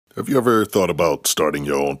Have you ever thought about starting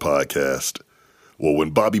your own podcast? Well, when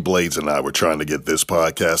Bobby Blades and I were trying to get this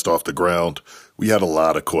podcast off the ground, we had a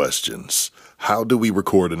lot of questions. How do we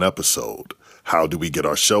record an episode? How do we get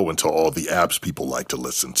our show into all the apps people like to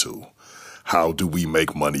listen to? How do we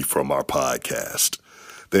make money from our podcast?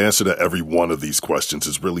 The answer to every one of these questions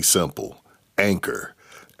is really simple. Anchor.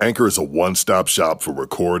 Anchor is a one-stop shop for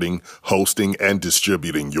recording, hosting, and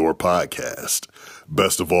distributing your podcast.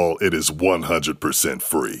 Best of all, it is 100%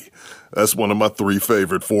 free. That's one of my 3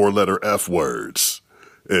 favorite 4-letter F words.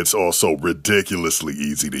 It's also ridiculously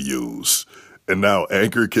easy to use. And now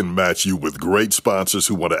Anchor can match you with great sponsors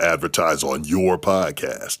who want to advertise on your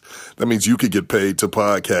podcast. That means you could get paid to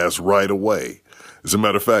podcast right away. As a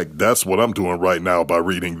matter of fact, that's what I'm doing right now by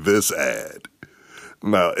reading this ad.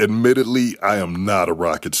 Now, admittedly, I am not a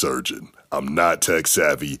rocket surgeon. I'm not tech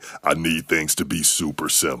savvy. I need things to be super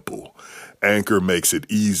simple. Anchor makes it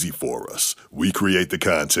easy for us. We create the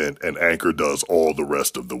content and Anchor does all the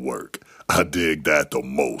rest of the work. I dig that the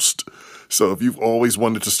most. So if you've always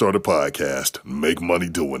wanted to start a podcast, make money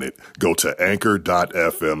doing it, go to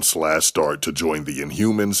anchor.fm/start to join the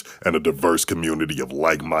Inhumans and a diverse community of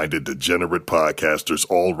like-minded degenerate podcasters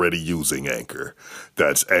already using Anchor.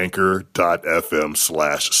 That's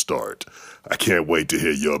anchor.fm/start. I can't wait to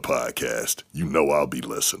hear your podcast. You know I'll be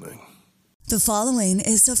listening. The following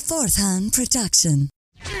is a Fourth Hand production.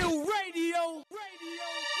 Radio.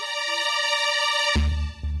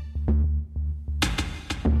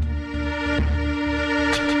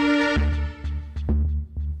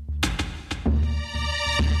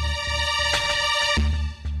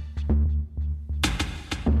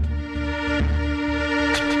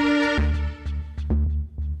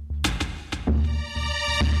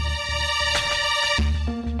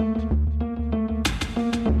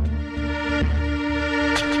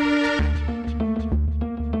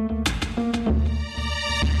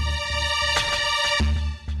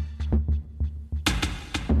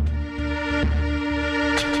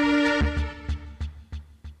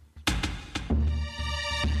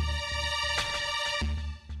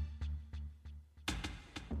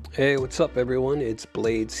 Hey, what's up everyone? It's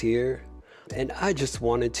Blades here, and I just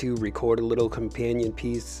wanted to record a little companion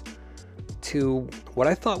piece to what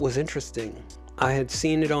I thought was interesting. I had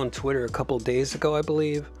seen it on Twitter a couple days ago, I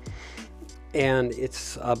believe, and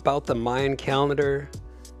it's about the Mayan calendar,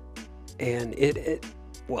 and it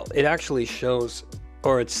actually shows,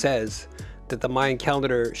 or it says, that the Mayan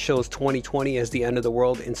calendar shows 2020 as the end of the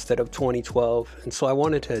world instead of 2012, and so I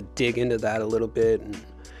wanted to dig into that a little bit and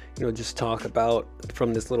just talk about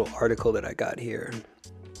from this little article that I got here.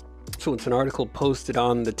 So it's an article posted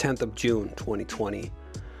on the 10th of June, 2020.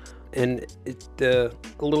 And a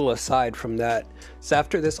little aside from that, so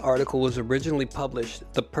after this article was originally published,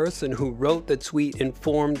 the person who wrote the tweet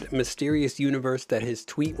informed Mysterious Universe that his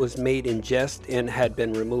tweet was made in jest and had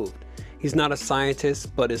been removed. He's not a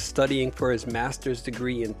scientist, but is studying for his master's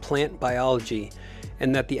degree in plant biology,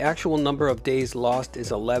 and that the actual number of days lost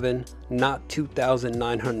is 11, not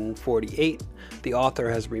 2,948. The author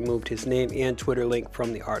has removed his name and Twitter link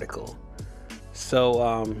from the article.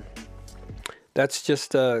 So that's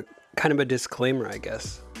just a kind of a disclaimer, I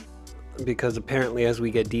guess, because apparently as we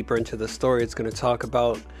get deeper into the story, it's going to talk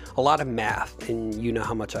about a lot of math, and you know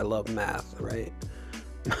how much I love math, right?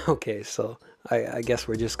 Okay, so I guess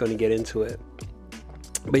we're just going to get into it.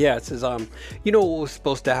 But yeah, it says, what was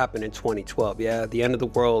supposed to happen in 2012? Yeah, the end of the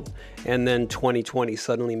world, and then 2020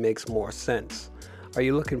 suddenly makes more sense. Are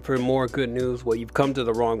you looking for more good news? Well, you've come to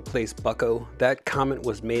the wrong place, bucko. That comment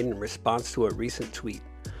was made in response to a recent tweet.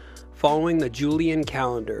 Following the Julian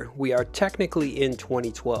calendar, we are technically in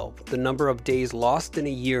 2012. The number of days lost in a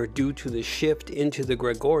year due to the shift into the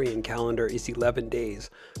Gregorian calendar is 11 days.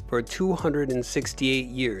 For 268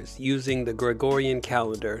 years, using the Gregorian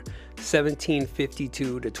calendar,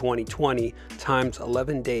 1752 to 2020 times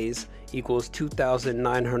 11 days equals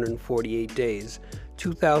 2,948 days.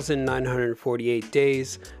 2,948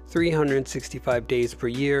 days, 365 days per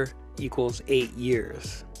year equals 8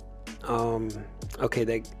 years.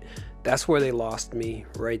 Okay, that's where they lost me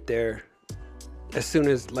right there. As soon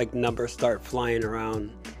as numbers start flying around,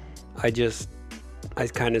 I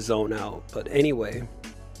kind of zone out. But anyway,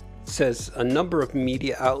 it says a number of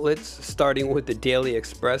media outlets, starting with the Daily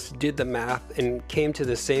Express, did the math and came to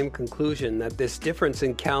the same conclusion that this difference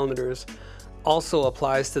in calendars also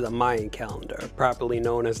applies to the Mayan calendar, properly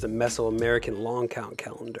known as the Mesoamerican long count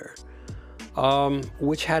calendar,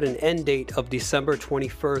 which had an end date of December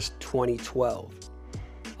 21st, 2012.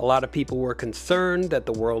 A lot of people were concerned that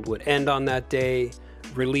the world would end on that day,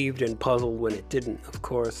 relieved and puzzled when it didn't. Of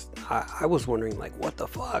course, I was wondering, what the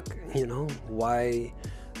fuck, why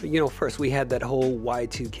first we had that whole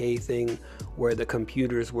Y2K thing where the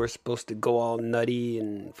computers were supposed to go all nutty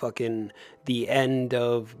and fucking the end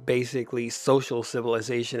of basically social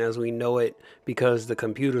civilization as we know it because the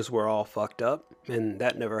computers were all fucked up, and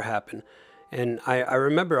that never happened. And I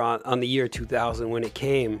remember on the year 2000 when it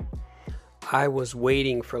came, I was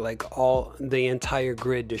waiting for like the entire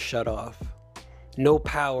grid to shut off. No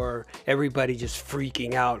power, everybody just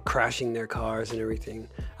freaking out, crashing their cars and everything.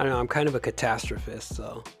 I don't know, I'm kind of a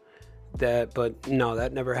catastrophist, but no,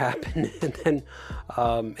 that never happened.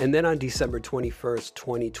 And then on December 21st,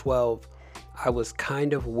 2012, I was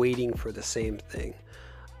kind of waiting for the same thing.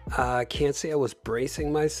 I can't say I was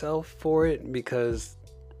bracing myself for it because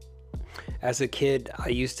as a kid, I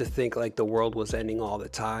used to think like the world was ending all the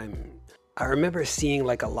time. I remember seeing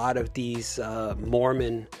like a lot of these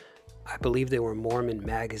I believe they were Mormon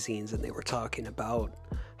magazines, and they were talking about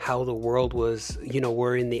how the world was,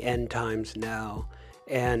 we're in the end times now,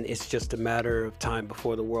 and it's just a matter of time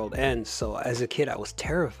before the world ends. So as a kid, I was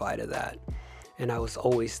terrified of that. And I was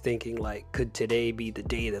always thinking, like, could today be the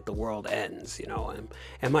day that the world ends?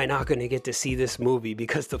 Am I not going to get to see this movie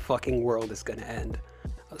because the fucking world is going to end?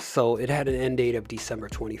 So it had an end date of December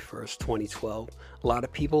 21st, 2012. A lot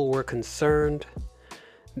of people were concerned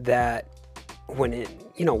that when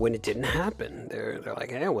it didn't happen, they're like,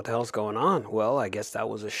 hey, what the hell's going on? Well, I guess that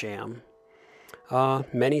was a sham.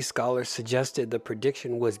 Many scholars suggested the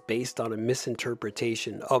prediction was based on a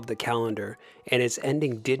misinterpretation of the calendar, and its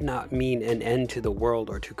ending did not mean an end to the world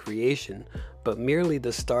or to creation, but merely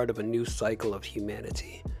the start of a new cycle of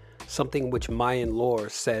humanity. Something which Mayan lore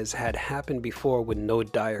says had happened before with no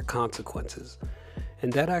dire consequences.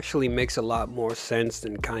 And that actually makes a lot more sense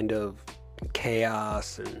than kind of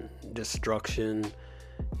chaos and destruction,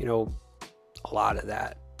 a lot of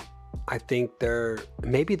that. I think there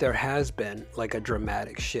has been like a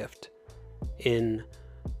dramatic shift in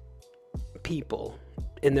people,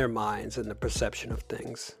 in their minds and the perception of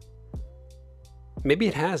things. Maybe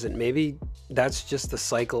it hasn't. Maybe that's just the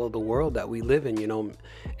cycle of the world that we live in.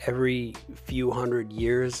 Every few hundred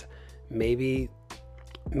years, maybe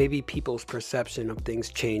people's perception of things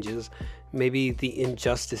changes. Maybe the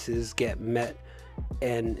injustices get met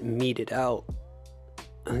and meted out.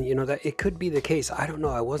 That it could be the case. I don't know.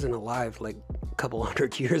 I wasn't alive like a couple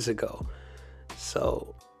hundred years ago.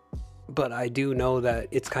 So, but I do know that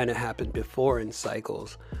it's kind of happened before in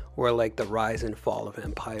cycles where like the rise and fall of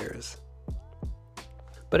empires.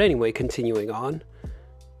 But anyway, continuing on.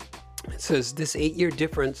 It says this 8-year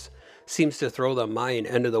difference seems to throw the Mayan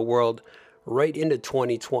end of the world right into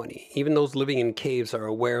 2020. Even those living in caves are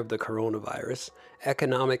aware of the coronavirus,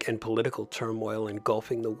 economic and political turmoil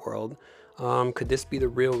engulfing the world. Could this be the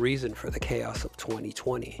real reason for the chaos of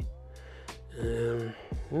 2020?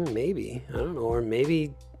 Maybe. I don't know. Or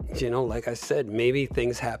maybe, like I said, maybe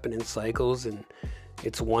things happen in cycles and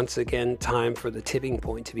it's once again time for the tipping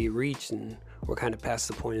point to be reached, and we're kind of past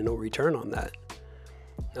the point of no return on that.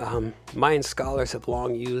 Mayan scholars have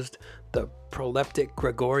long used the proleptic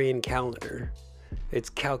Gregorian calendar.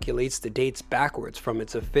 It calculates the dates backwards from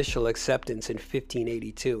its official acceptance in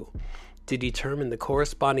 1582 to determine the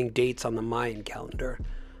corresponding dates on the Mayan calendar.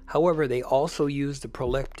 However, they also use the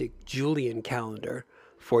proleptic Julian calendar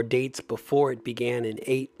for dates before it began in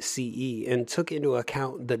 8 CE and took into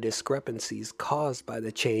account the discrepancies caused by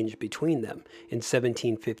the change between them in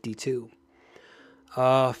 1752.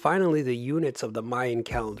 Finally, the units of the Mayan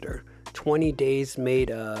calendar. 20 days made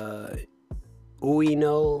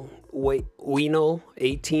Uino,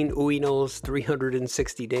 18 Uinos,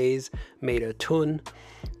 360 days made a tun,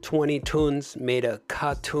 20 tuns made a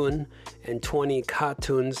katun, and 20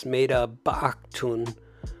 katuns made a baktun.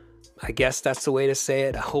 I guess that's the way to say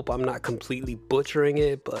it. I hope I'm not completely butchering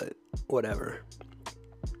it, but whatever.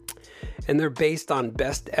 And they're based on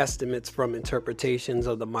best estimates from interpretations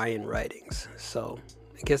of the Mayan writings. So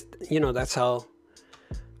I guess, that's how,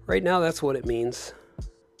 right now that's what it means.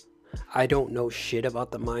 I don't know shit about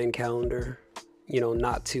the Mayan calendar,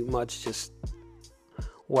 not too much, just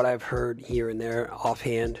what I've heard here and there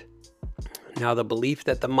offhand. Now, the belief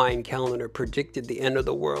that the Mayan calendar predicted the end of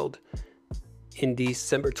the world in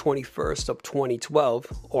December 21st of 2012,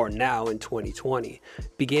 or now in 2020,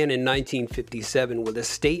 began in 1957 with a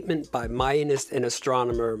statement by Mayanist and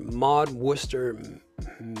astronomer Maud Worcester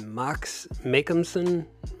Macomson,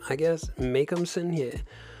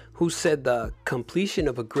 who said the completion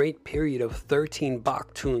of a great period of 13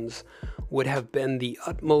 Baktuns would have been the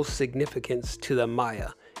utmost significance to the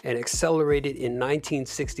Maya, and accelerated in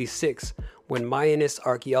 1966 when Mayanist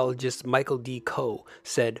archaeologist Michael D. Coe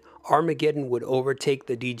said Armageddon would overtake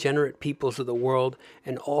the degenerate peoples of the world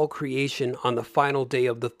and all creation on the final day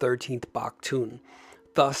of the 13th Baktun.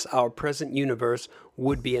 Thus, our present universe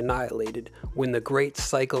would be annihilated when the great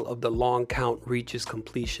cycle of the long count reaches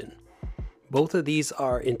completion. Both of these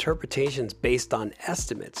are interpretations based on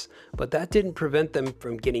estimates, but that didn't prevent them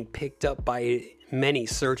from getting picked up by many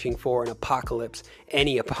searching for an apocalypse,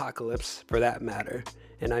 any apocalypse for that matter.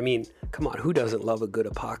 And I mean, come on, who doesn't love a good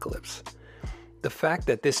apocalypse? The fact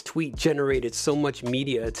that this tweet generated so much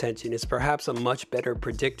media attention is perhaps a much better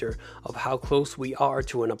predictor of how close we are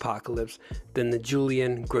to an apocalypse than the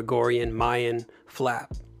Julian, Gregorian, Mayan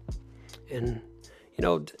flap. And,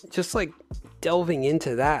 just like delving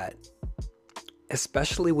into that,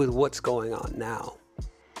 especially with what's going on now,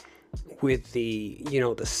 with the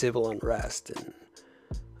civil unrest and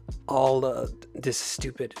all this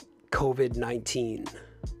stupid COVID-19.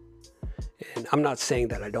 And I'm not saying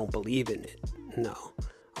that I don't believe in it. No.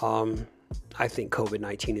 I think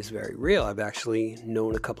COVID-19 is very real. I've actually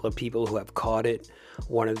known a couple of people who have caught it.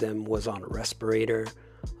 One of them was on a respirator,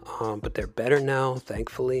 but they're better now,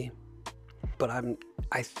 thankfully. But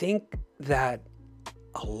I think that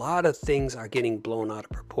a lot of things are getting blown out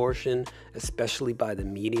of proportion, especially by the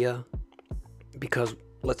media, because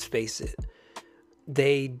let's face it,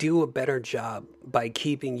 they do a better job by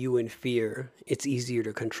keeping you in fear. It's easier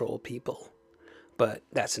to control people. But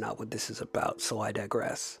that's not what this is about, so I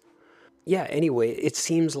digress. Yeah, anyway, it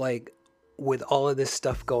seems like with all of this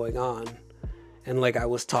stuff going on, and like I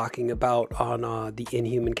was talking about on the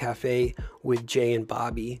Inhuman Cafe with Jay and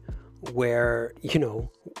Bobby, where,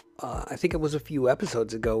 I think it was a few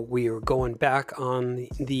episodes ago, we were going back on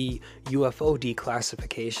the UFO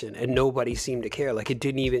declassification, and nobody seemed to care. Like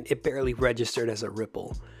it barely registered as a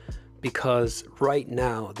ripple, because right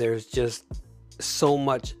now there's just so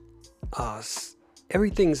much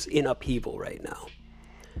everything's in upheaval right now.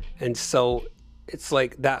 And so it's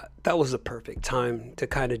like that was the perfect time to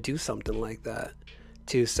kind of do something like that,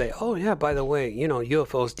 to say, oh yeah, by the way,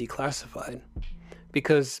 UFOs declassified,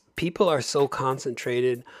 because people are so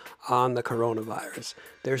concentrated on the coronavirus.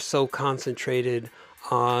 They're so concentrated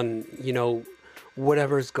on,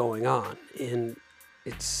 whatever's going on. And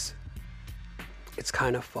it's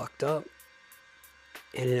kind of fucked up.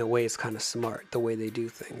 And in a way, it's kind of smart the way they do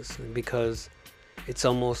things, because it's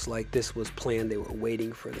almost like this was planned. They were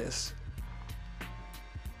waiting for this.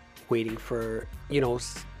 Waiting for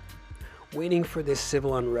this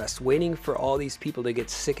civil unrest. Waiting for all these people to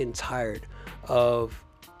get sick and tired of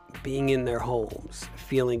being in their homes,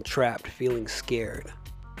 feeling trapped, feeling scared.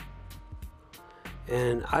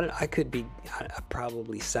 And I could be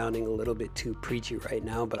probably sounding a little bit too preachy right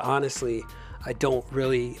now, but honestly, I don't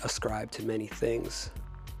really ascribe to many things.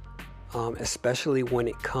 Especially when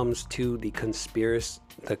it comes to the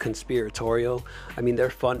conspiratorial. I mean, they're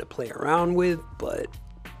fun to play around with, but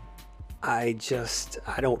I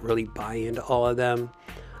don't really buy into all of them.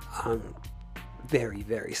 I'm very,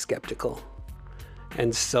 very skeptical.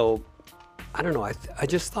 And so, I don't know, I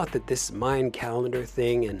just thought that this Mayan calendar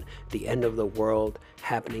thing and the end of the world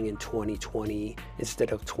happening in 2020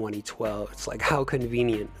 instead of 2012, it's like, how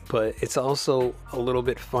convenient, but it's also a little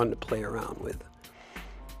bit fun to play around with.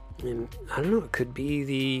 And I don't know, it could be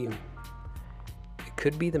the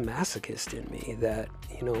masochist in me that,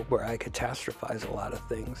 where I catastrophize a lot of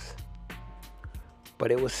things.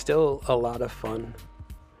 But it was still a lot of fun.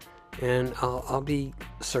 And I'll be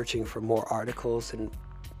searching for more articles and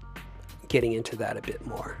getting into that a bit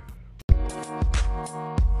more.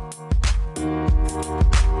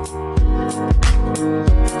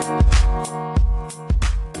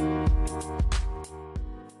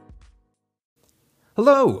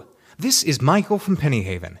 Hello, this is Michael from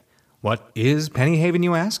Pennyhaven. What is Pennyhaven,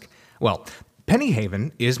 you ask? Well,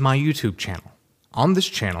 Pennyhaven is my YouTube channel. On this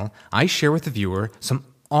channel, I share with the viewer some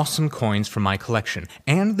awesome coins from my collection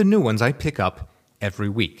and the new ones I pick up every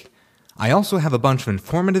week. I also have a bunch of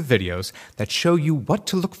informative videos that show you what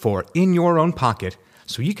to look for in your own pocket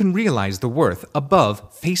so you can realize the worth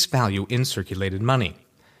above face value in circulated money.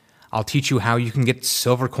 I'll teach you how you can get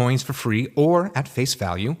silver coins for free or at face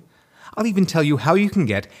value. I'll even tell you how you can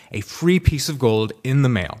get a free piece of gold in the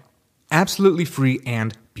mail. Absolutely free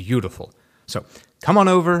and beautiful. So come on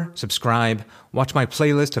over, subscribe, watch my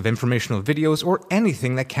playlist of informational videos or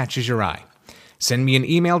anything that catches your eye. Send me an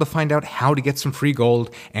email to find out how to get some free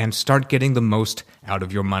gold and start getting the most out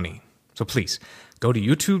of your money. So please, go to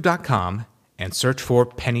youtube.com and search for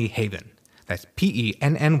Pennyhaven. That's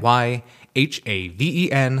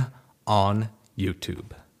PENNYHAVEN on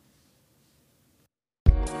YouTube.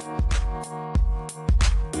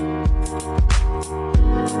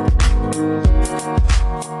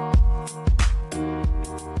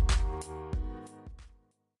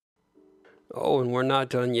 Oh, and we're not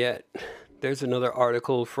done yet. There's another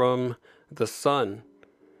article from The Sun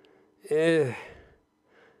I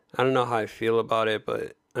don't know how I feel about it,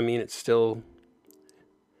 but I mean, it's still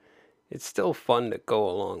fun to go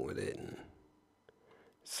along with it. And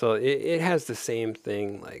so it has the same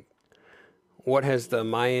thing, like, what has the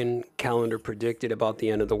Mayan calendar predicted about the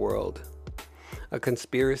end of the world? A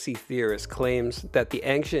conspiracy theorist claims that the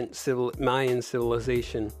ancient Mayan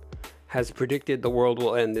civilization has predicted the world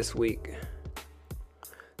will end this week.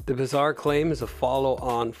 The bizarre claim is a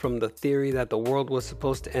follow-on from the theory that the world was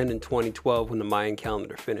supposed to end in 2012 when the Mayan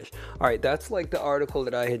calendar finished. All right, that's like the article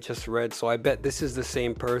that I had just read, so I bet this is the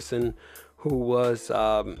same person who was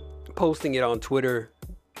posting it on Twitter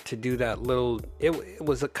to do that little... It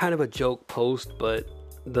was a kind of a joke post, but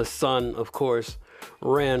the Sun, of course,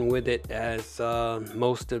 ran with it as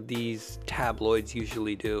most of these tabloids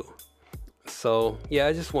usually do. So, yeah,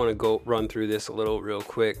 I just want to go run through this a little real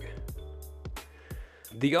quick.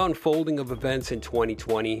 The unfolding of events in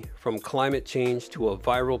 2020, from climate change to a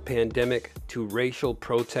viral pandemic to racial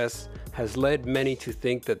protests, has led many to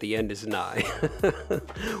think that the end is nigh.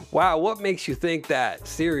 Wow, what makes you think that?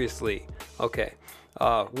 Seriously. Okay,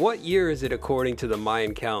 what year is it according to the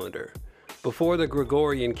Mayan calendar? Before the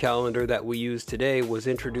Gregorian calendar that we use today was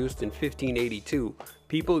introduced in 1582,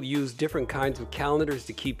 people used different kinds of calendars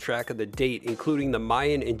to keep track of the date, including the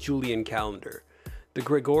Mayan and Julian calendar. The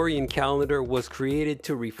Gregorian calendar was created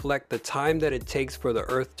to reflect the time that it takes for the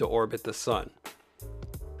Earth to orbit the Sun.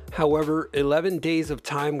 However, 11 days of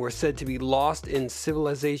time were said to be lost in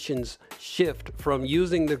civilization's shift from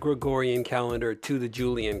using the Gregorian calendar to the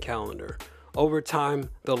Julian calendar. Over time,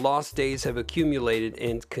 the lost days have accumulated,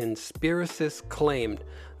 and conspiracists claimed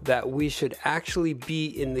that we should actually be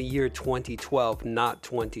in the year 2012, not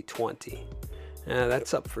 2020.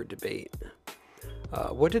 That's up for debate.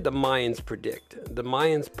 What did the Mayans predict? The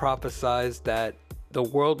Mayans prophesized that the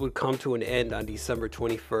world would come to an end on December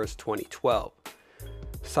 21st, 2012.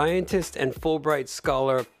 Scientist and Fulbright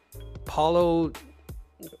scholar Paulo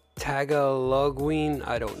Tagalogwin,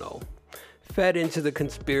 I don't know, fed into the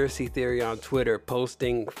conspiracy theory on Twitter,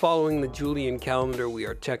 posting, "Following the Julian calendar, we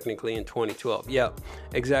are technically in 2012. Yeah,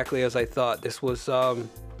 exactly as I thought. This was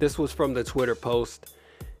from the Twitter post,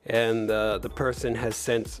 and the person has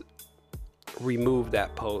since removed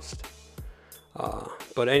that post.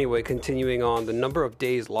 But anyway, continuing on, the number of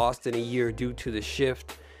days lost in a year due to the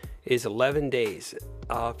shift is 11 days.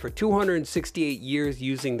 For 268 years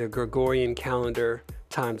using the Gregorian calendar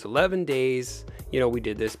times 11 days, we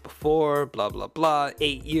did this before, blah, blah, blah,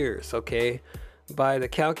 8 years, okay? By the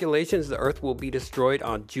calculations, the Earth will be destroyed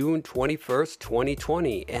on June 21st,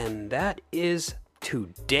 2020, and that is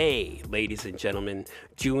today, ladies and gentlemen,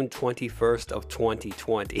 June 21st of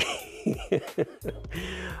 2020.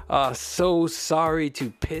 So sorry to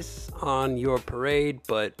piss on your parade,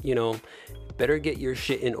 but, better get your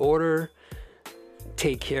shit in order.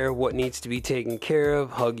 Take care of what needs to be taken care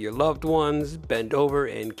of. Hug your loved ones. Bend over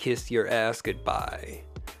and kiss your ass goodbye.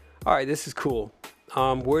 All right, this is cool.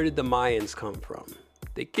 Where did the Mayans come from?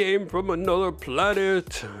 They came from another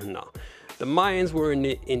planet. No. The Mayans were an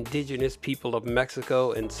indigenous people of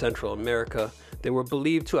Mexico and Central America. They were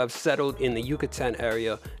believed to have settled in the Yucatan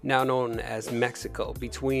area, now known as Mexico,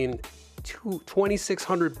 between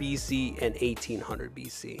 2600 BC and 1800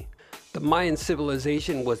 BC. The Mayan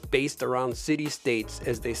civilization was based around city-states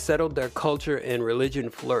as they settled, their culture and religion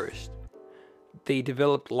flourished. They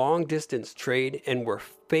developed long-distance trade and were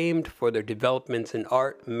famed for their developments in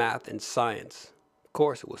art, math, and science. Of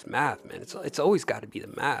course, it was math, man. It's always got to be the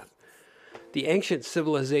math. The ancient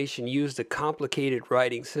civilization used a complicated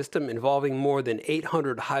writing system involving more than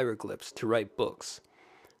 800 hieroglyphs to write books.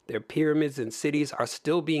 Their pyramids and cities are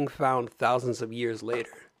still being found thousands of years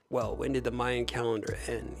later. Well, when did the Mayan calendar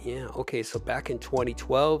end? Yeah, okay, so back in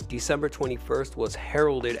 2012, December 21st was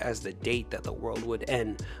heralded as the date that the world would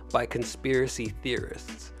end by conspiracy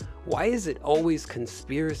theorists. Why is it always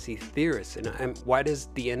conspiracy theorists? And why does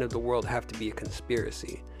the end of the world have to be a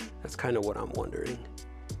conspiracy? That's kind of what I'm wondering.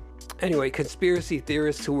 Anyway, conspiracy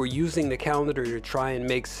theorists who were using the calendar to try and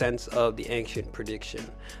make sense of the ancient prediction.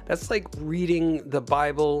 That's like reading the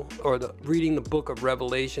Bible or reading the book of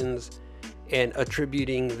Revelations and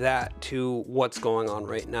attributing that to what's going on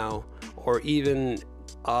right now. Or even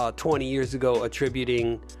 20 years ago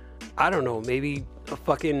attributing, I don't know, maybe a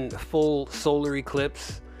fucking full solar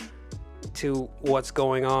eclipse to what's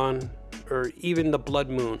going on. Or even the blood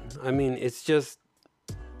moon. I mean, it's just,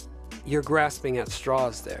 you're grasping at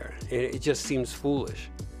straws there. It just seems foolish.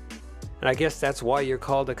 And I guess that's why you're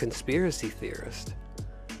called a conspiracy theorist.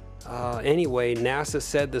 Anyway, NASA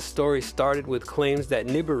said the story started with claims that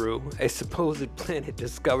Nibiru, a supposed planet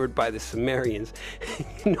discovered by the Sumerians,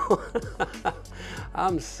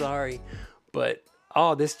 I'm sorry, but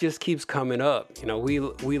oh, this just keeps coming up. You know,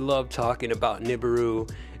 we love talking about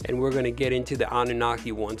Nibiru, and we're going to get into the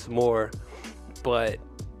Anunnaki once more, but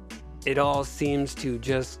it all seems to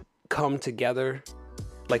just come together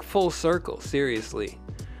like full circle, seriously.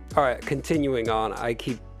 All right, continuing on. I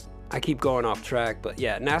keep going off track, but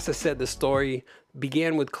yeah, NASA said the story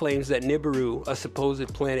began with claims that Nibiru, a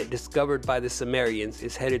supposed planet discovered by the Sumerians,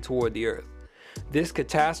 is headed toward the Earth. This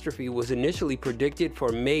catastrophe was initially predicted for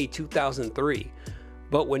May 2003,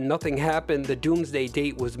 but when nothing happened, the doomsday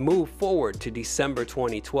date was moved forward to December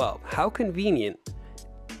 2012. How convenient.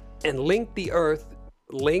 And linked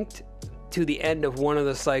to the end of one of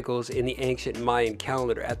the cycles in the ancient Mayan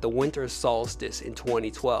calendar at the winter solstice in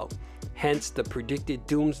 2012. Hence the predicted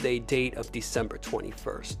doomsday date of December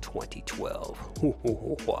 21st, 2012.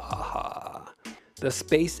 The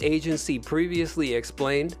space agency previously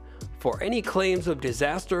explained, for any claims of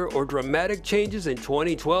disaster or dramatic changes in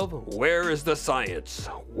 2012, where is the science?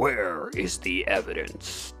 Where is the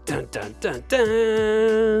evidence? Dun dun dun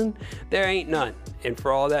dun! There ain't none. And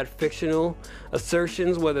for all that fictional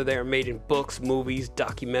assertions, whether they are made in books, movies,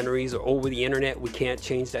 documentaries, or over the internet, we can't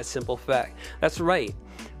change that simple fact. That's right.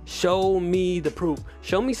 Show me the proof.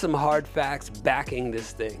 Show me some hard facts backing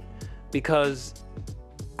this thing. Because,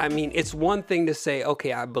 I mean, it's one thing to say,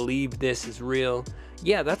 okay, I believe this is real.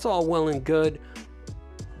 Yeah, that's all well and good,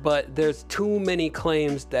 but there's too many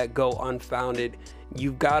claims that go unfounded.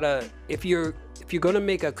 You've gotta, if you're gonna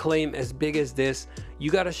make a claim as big as this, you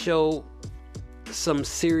gotta show some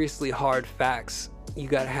seriously hard facts. You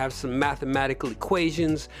gotta have some mathematical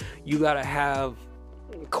equations. You gotta have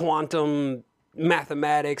quantum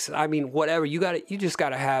mathematics. I mean, whatever. You just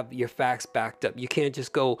gotta have your facts backed up. You can't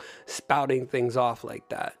just go spouting things off like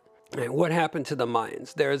that. And what happened to the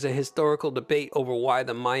Mayans? There is a historical debate over why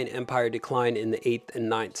the Mayan Empire declined in the 8th and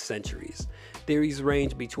 9th centuries. Theories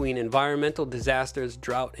range between environmental disasters,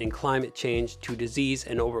 drought and climate change, to disease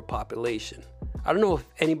and overpopulation. I don't know if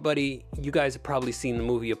you guys have probably seen the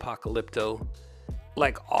movie Apocalypto,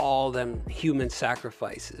 like all them human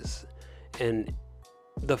sacrifices and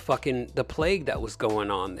the plague that was going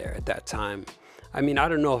on there at that time. I mean, I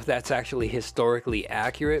don't know if that's actually historically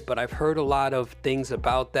accurate, but I've heard a lot of things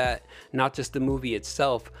about that, not just the movie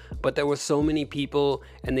itself, but there were so many people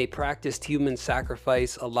and they practiced human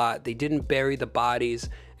sacrifice a lot. They didn't bury the bodies,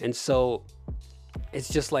 and so it's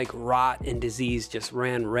just like rot and disease just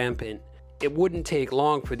ran rampant. It wouldn't take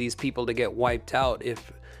long for these people to get wiped out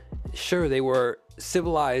if, sure, they were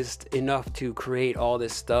civilized enough to create all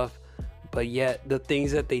this stuff, but yet the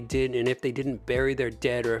things that they did, and if they didn't bury their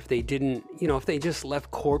dead, or if they didn't, if they just left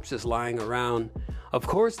corpses lying around, of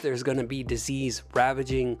course there's going to be disease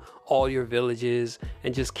ravaging all your villages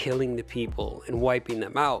and just killing the people and wiping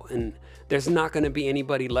them out. And there's not going to be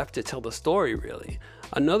anybody left to tell the story, really.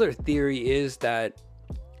 Another theory is that,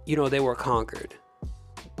 they were conquered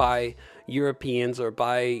by Europeans or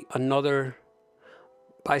by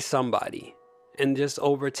somebody and just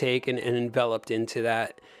overtaken and enveloped into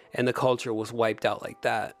that. And the culture was wiped out like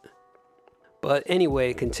that. But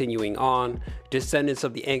anyway, continuing on, descendants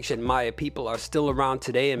of the ancient Maya people are still around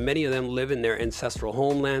today, and many of them live in their ancestral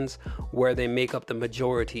homelands where they make up the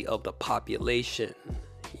majority of the population.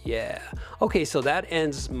 Yeah. Okay, so that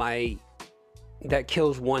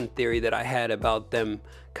kills one theory that I had about them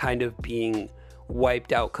kind of being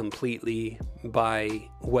wiped out completely by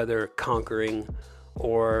whether conquering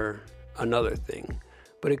or another thing.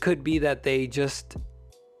 But it could be that they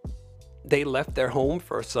left their home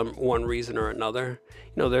for one reason or another.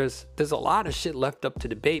 There's a lot of shit left up to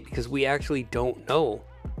debate because we actually don't know.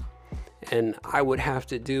 And I would have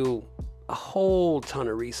to do a whole ton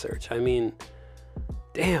of research. I mean,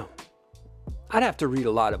 damn. I'd have to read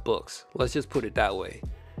a lot of books. Let's just put it that way.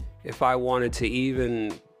 If I wanted to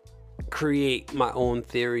even create my own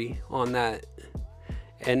theory on that.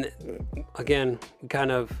 And again,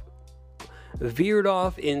 kind of veered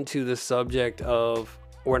off into the subject of,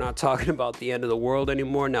 we're not talking about the end of the world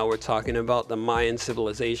anymore. Now we're talking about the Mayan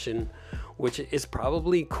civilization, which is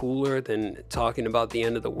probably cooler than talking about the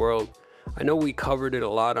end of the world. I know we covered it a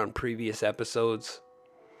lot on previous episodes.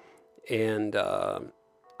 And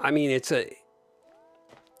I mean, it's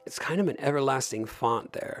kind of an everlasting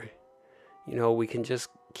font there. We can just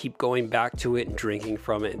keep going back to it and drinking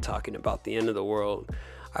from it and talking about the end of the world.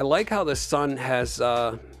 I like how the Sun has...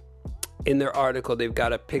 in their article, they've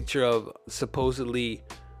got a picture of supposedly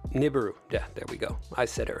Nibiru. Yeah, there we go. I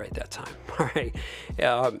said it right that time. All right.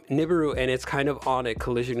 Nibiru, and it's kind of on a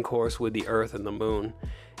collision course with the Earth and the Moon.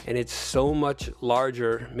 And it's so much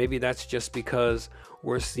larger. Maybe that's just because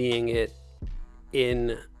we're seeing it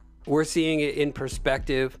in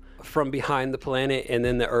perspective from behind the planet, and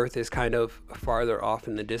then the Earth is kind of farther off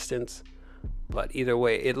in the distance. But either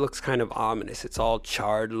way, it looks kind of ominous. It's all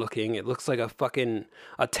charred looking. It looks like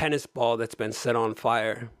a tennis ball that's been set on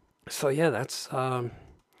fire. So yeah, that's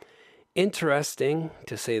interesting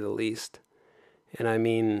to say the least. And I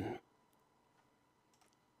mean,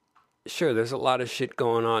 sure, there's a lot of shit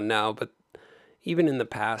going on now, but even in the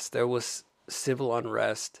past, there was civil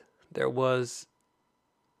unrest. There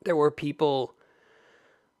were people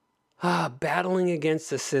battling against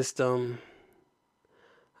the system.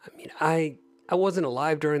 I mean, I wasn't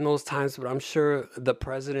alive during those times, but I'm sure the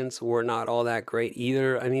presidents were not all that great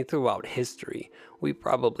either. I mean, throughout history, we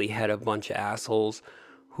probably had a bunch of assholes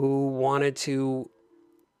who wanted to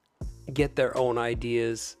get their own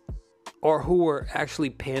ideas, or who were actually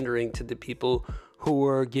pandering to the people who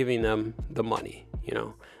were giving them the money, you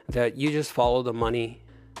know, that you just follow the money,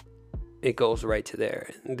 it goes right to there.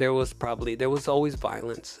 There was always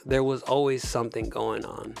violence. There was always something going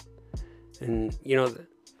on. And, you know,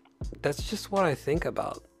 that's just what I think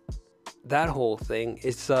about that whole thing.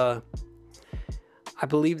 It's, I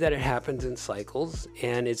believe that it happens in cycles,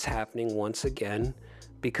 and it's happening once again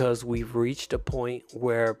because we've reached a point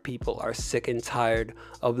where people are sick and tired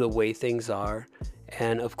of the way things are.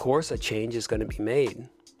 And of course, a change is going to be made.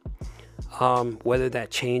 Whether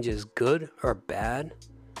that change is good or bad,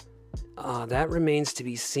 that remains to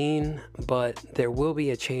be seen, but there will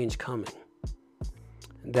be a change coming.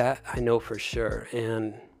 That I know for sure.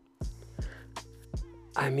 And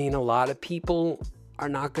I mean, a lot of people are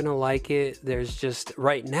not going to like it. There's just,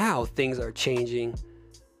 right now, things are changing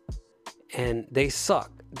and they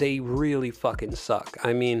suck. They really fucking suck.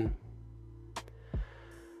 I mean,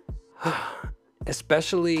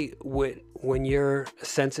 especially when you're a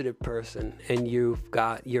sensitive person and you're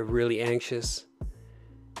really anxious,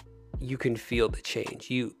 you can feel the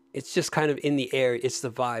change. It's just kind of in the air. It's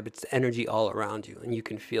the vibe. It's the energy all around you, and you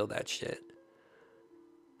can feel that shit.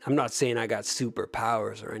 I'm not saying I got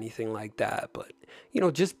superpowers or anything like that, but, you know,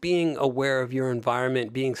 just being aware of your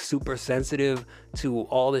environment, being super sensitive to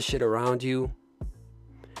all the shit around you,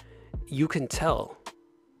 you can tell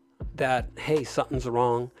that, hey, something's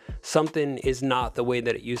wrong. Something is not the way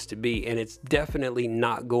that it used to be, and it's definitely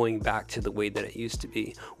not going back to the way that it used to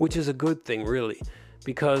be, which is a good thing, really,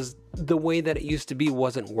 because the way that it used to be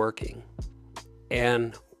wasn't working.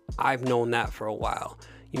 And I've known that for a while.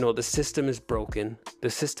 You know, the system is broken. The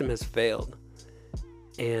system has failed.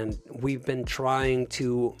 And we've been trying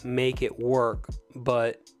to make it work,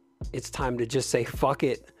 but it's time to just say, fuck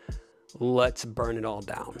it. Let's burn it all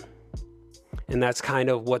down. And that's kind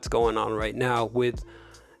of what's going on right now with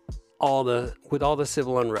all the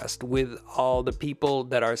civil unrest, with all the people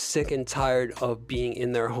that are sick and tired of being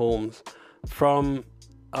in their homes from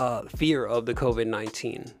fear of the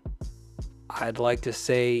COVID-19. I'd like to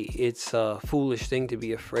say it's a foolish thing to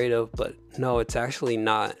be afraid of, but no, it's actually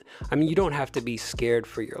not. I mean, you don't have to be scared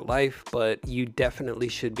for your life, but you definitely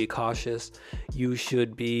should be cautious. You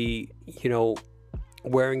should be, you know,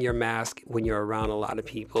 wearing your mask when you're around a lot of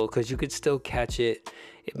people, because you could still catch it.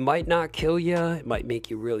 It might not kill you. It might make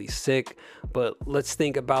you really sick, but let's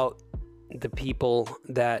think about the people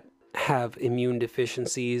that have immune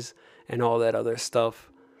deficiencies and all that other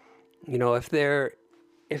stuff. You know, if they're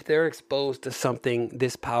exposed to something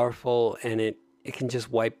this powerful and it can just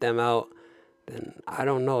wipe them out, then I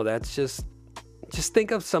don't know. That's just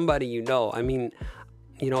think of somebody you know. I mean,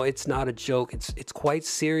 you know, it's not a joke. It's quite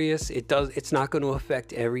serious. It's not going to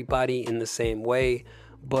affect everybody in the same way,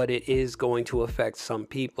 but it is going to affect some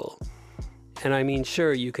people. And I mean,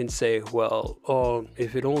 sure, you can say, well,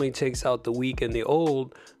 if it only takes out the weak and the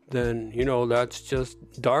old, then, you know, that's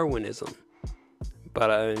just Darwinism. But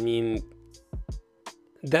I mean,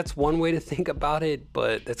 that's one way to think about it,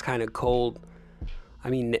 but that's kind of cold. I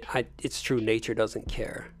mean, it's true. Nature doesn't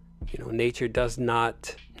care. You know, nature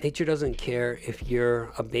doesn't care if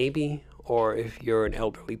you're a baby or if you're an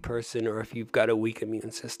elderly person or if you've got a weak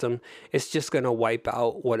immune system. It's just going to wipe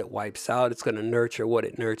out what it wipes out. It's going to nurture what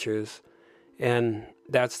it nurtures. And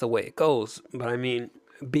that's the way it goes. But I mean,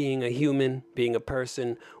 being a human, being a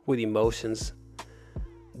person with emotions,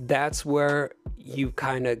 that's where you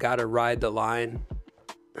kind of got to ride the line.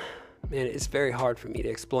 Man, it's very hard for me to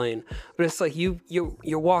explain, but it's like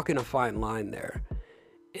you're walking a fine line there.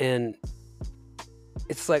 And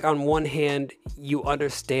it's like, on one hand, you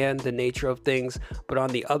understand the nature of things, but on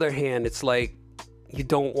the other hand, it's like you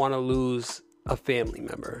don't want to lose a family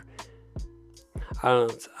member.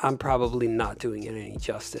 I'm probably not doing it any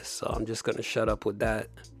justice, so I'm just going to shut up with that.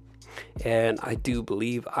 And I do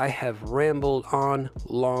believe I have rambled on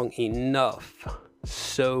long enough.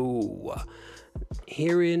 So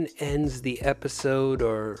herein ends the episode,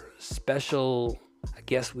 or special, I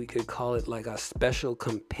guess we could call it like a special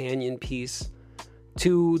companion piece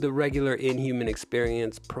to the regular Inhuman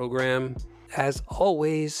Experience program. As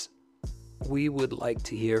always, we would like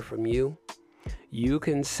to hear from you. You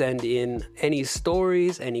can send in any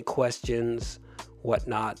stories, any questions,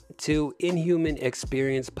 whatnot to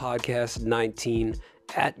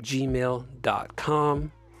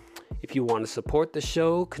inhumanexperiencepodcast19@gmail.com. If you want to support the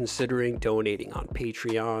show, considering donating on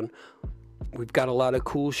Patreon. We've got a lot of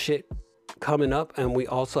cool shit coming up, and we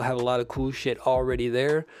also have a lot of cool shit already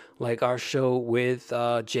there, like our show with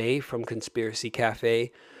Jay from Conspiracy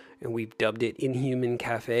Cafe, and we've dubbed it Inhuman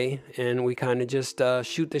Cafe, and we kind of just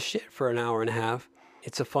shoot the shit for an hour and a half.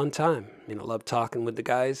 It's a fun time. I love talking with the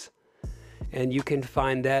guys. And you can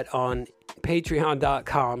find that on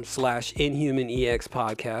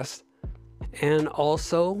patreon.com/InhumanEXPodcast. And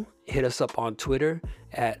also hit us up on Twitter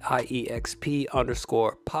at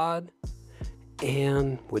IEXP_pod.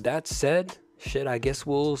 And with that said, shit, I guess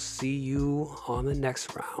we'll see you on the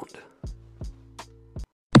next round.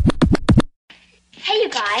 Hey, you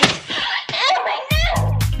guys.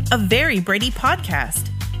 A Very Brady podcast.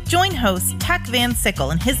 Join host Tack Van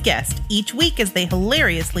Sickle and his guest each week as they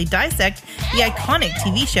hilariously dissect the iconic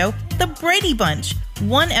TV show The Brady Bunch,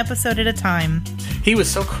 one episode at a time. He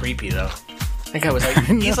was so creepy, though. That guy was like,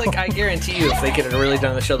 he's like, I guarantee you, if they could have really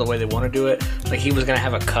done the show the way they want to do it, like he was going to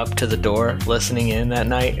have a cup to the door listening in that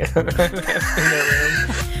night. In their room.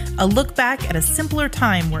 A look back at a simpler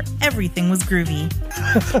time where everything was groovy.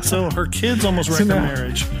 So her kids almost wrecked her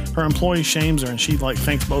marriage. Her employee shames her, and she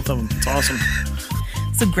thanks both of them. It's awesome.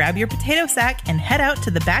 So grab your potato sack and head out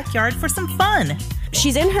to the backyard for some fun.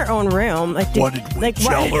 She's in her own room. What did we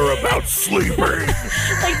tell her about sleeping?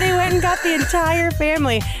 They went and got the entire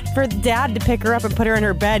family for Dad to pick her up and put her in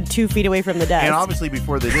her bed 2 feet away from the desk. And obviously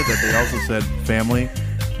before they did that, they also said, family,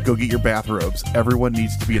 go get your bathrobes. Everyone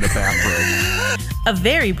needs to be in a bathrobe. A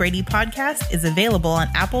Very Brady podcast is available on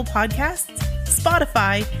Apple Podcasts,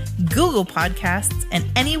 Spotify, Google Podcasts, and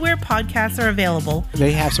anywhere podcasts are available.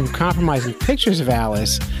 They have some compromising pictures of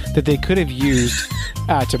Alice that they could have used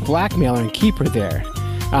to blackmail her and keep her there.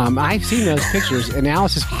 I've seen those pictures, and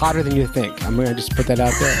Alice is hotter than you think. I'm going to just put that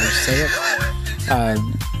out there and just say it.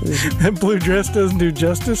 That blue dress doesn't do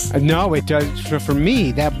justice? No, it does. For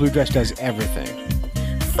me, that blue dress does everything.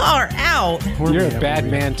 Far out. You're a bad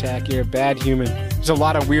man, Tack. You're a bad human. There's a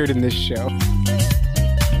lot of weird in this show.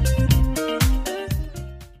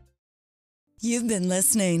 You've been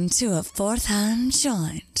listening to a Fourth Hand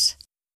Joint.